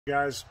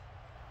Guys,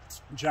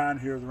 John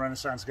here, the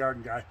Renaissance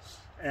Garden Guy,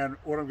 and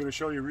what I'm going to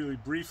show you really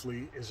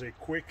briefly is a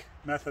quick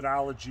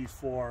methodology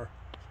for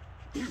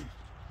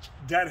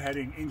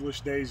deadheading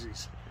English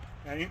daisies.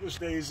 Now, English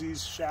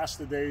daisies,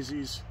 Shasta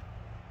daisies,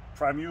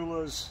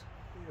 primulas,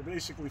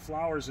 basically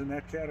flowers in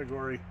that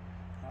category,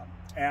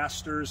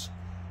 asters.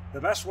 The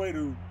best way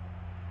to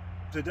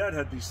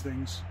deadhead these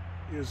things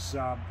is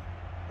a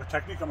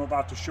technique I'm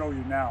about to show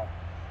you now.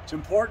 It's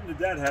important to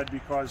deadhead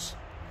because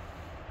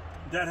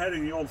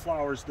deadheading the old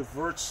flowers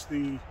diverts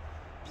the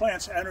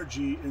plant's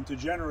energy into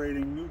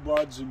generating new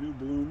buds and new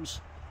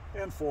blooms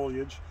and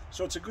foliage.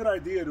 So it's a good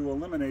idea to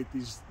eliminate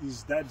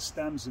these dead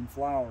stems and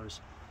flowers.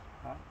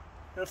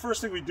 The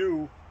first thing we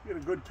do, get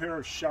a good pair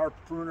of sharp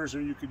pruners,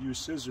 or you could use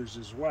scissors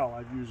as well.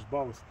 I've used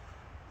both.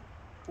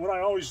 What I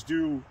always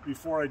do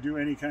before I do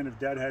any kind of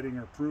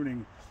deadheading or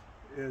pruning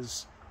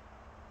is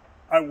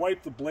I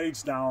wipe the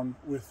blades down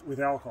with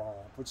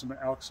alcohol. Put some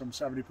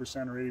 70%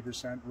 or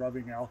 80%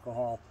 rubbing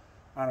alcohol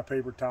on a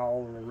paper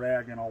towel or a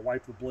rag, and I'll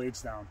wipe the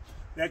blades down.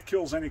 That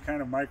kills any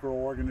kind of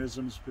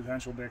microorganisms,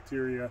 potential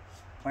bacteria,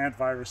 plant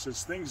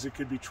viruses, things that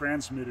could be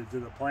transmitted to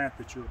the plant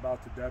that you're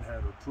about to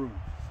deadhead or prune.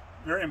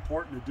 Very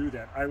important to do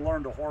that. I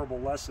learned a horrible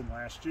lesson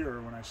last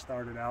year when I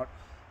started out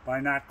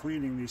by not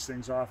cleaning these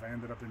things off. I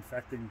ended up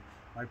infecting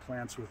my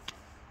plants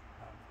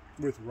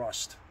with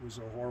rust. It was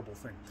a horrible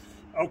thing.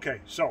 Okay,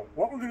 so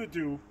what we're going to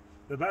do,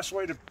 the best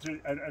way to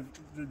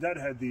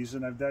deadhead these,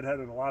 and I've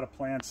deadheaded a lot of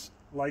plants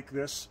like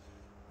this,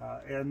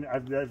 and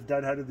I've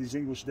deadheaded these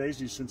English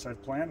daisies since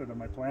I've planted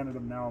them. I planted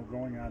them now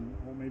going on,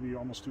 well, maybe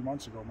almost 2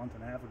 months ago, a month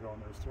and a half ago,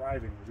 and they're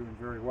thriving. They're doing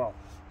very well.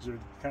 These are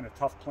kind of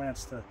tough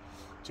plants to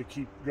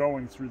keep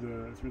going through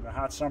the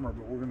hot summer,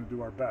 but we're going to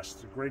do our best.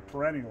 It's a great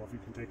perennial if you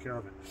can take care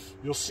of it.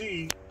 You'll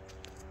see,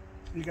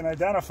 you can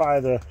identify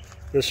the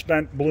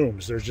spent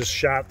blooms. They're just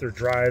shot, they're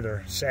dry,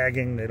 they're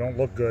sagging, they don't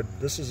look good.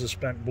 This is a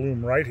spent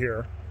bloom right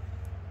here.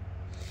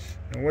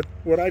 And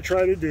what I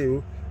try to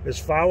do is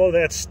follow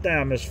that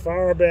stem as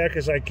far back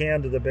as I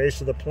can to the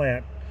base of the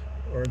plant,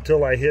 or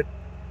until I hit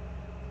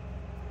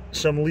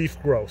some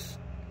leaf growth.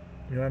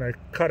 You want to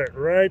cut it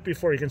right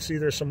before, you can see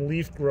there's some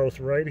leaf growth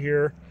right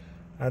here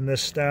on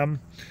this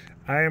stem.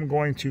 I am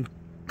going to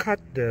cut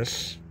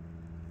this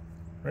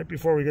right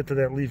before we get to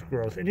that leaf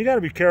growth. And you got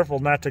to be careful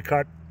not to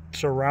cut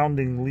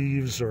surrounding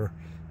leaves or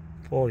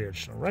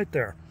foliage. So right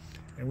there.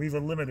 And we've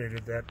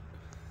eliminated that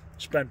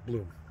spent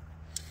bloom.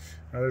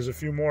 Now there's a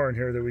few more in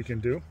here that we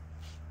can do.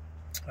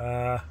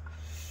 There's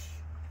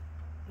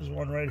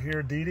one right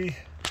here, Dee.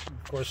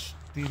 Of course,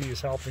 Dee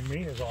is helping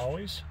me as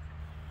always.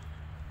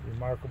 A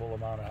remarkable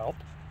amount of help.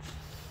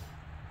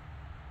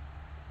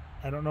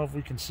 I don't know if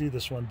we can see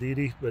this one,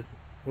 Dee, but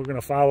we're going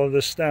to follow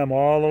this stem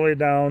all the way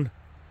down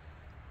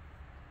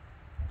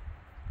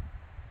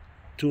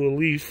to a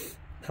leaf,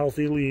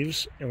 healthy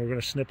leaves, and we're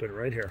going to snip it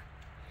right here.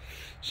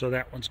 So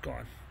that one's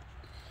gone.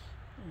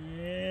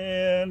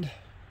 And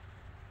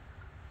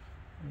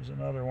there's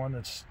another one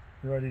that's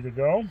ready to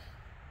go.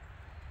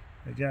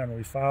 Again,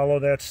 we follow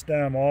that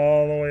stem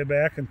all the way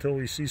back until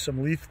we see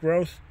some leaf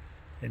growth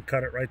and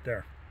cut it right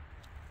there.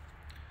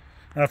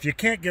 Now, if you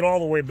can't get all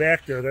the way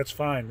back there, that's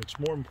fine. It's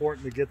more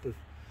important to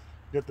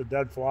get the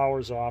dead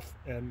flowers off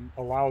and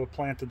allow the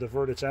plant to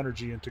divert its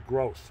energy into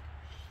growth.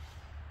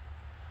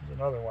 There's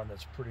another one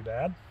that's pretty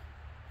bad.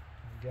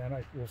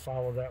 Again, we'll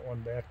follow that one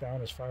back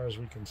down as far as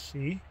we can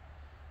see.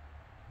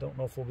 Don't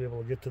know if we'll be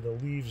able to get to the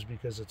leaves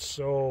because it's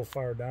so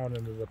far down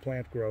into the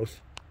plant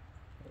growth.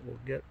 We'll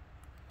get.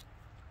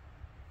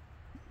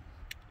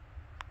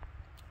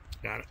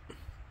 Got it.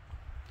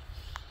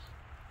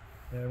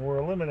 And we're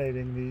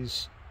eliminating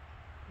these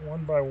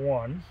one by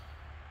one.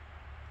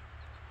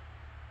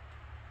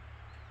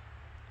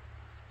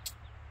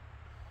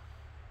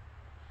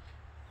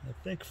 I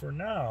think for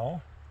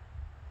now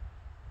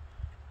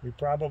we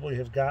probably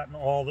have gotten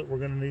all that we're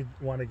going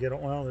to want to get.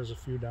 Well, there's a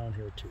few down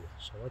here too,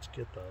 so let's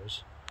get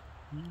those.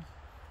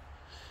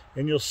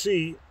 And you'll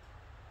see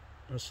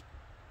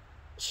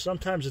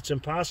sometimes it's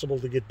impossible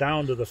to get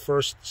down to the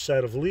first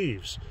set of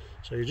leaves,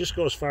 so you just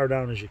go as far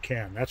down as you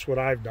can. That's what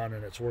I've done,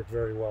 and it's worked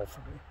very well for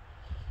me.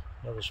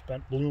 Another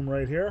spent bloom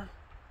right here.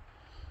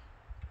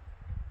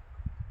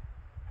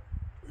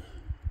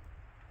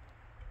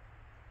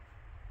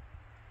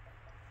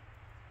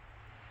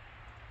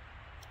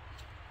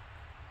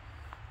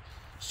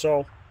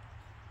 So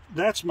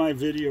that's my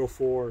video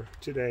for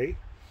today.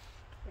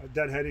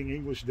 Deadheading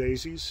English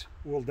daisies.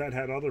 We'll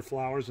deadhead other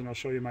flowers, and I'll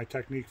show you my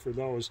technique for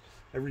those.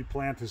 Every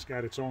plant has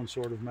got its own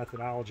sort of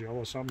methodology,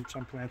 although some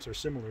plants are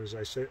similar, as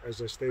I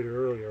stated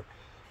earlier.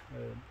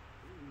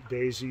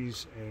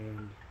 Daisies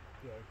and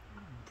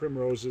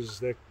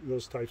primroses,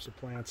 those types of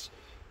plants,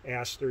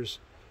 asters,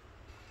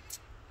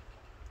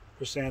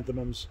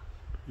 chrysanthemums.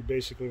 You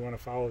basically want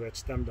to follow that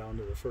stem down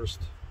to the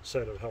first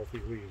set of healthy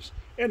leaves.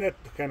 And that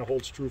kind of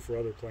holds true for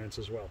other plants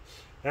as well.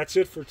 That's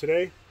it for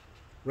today.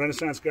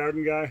 Renaissance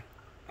Garden Guy,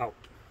 out.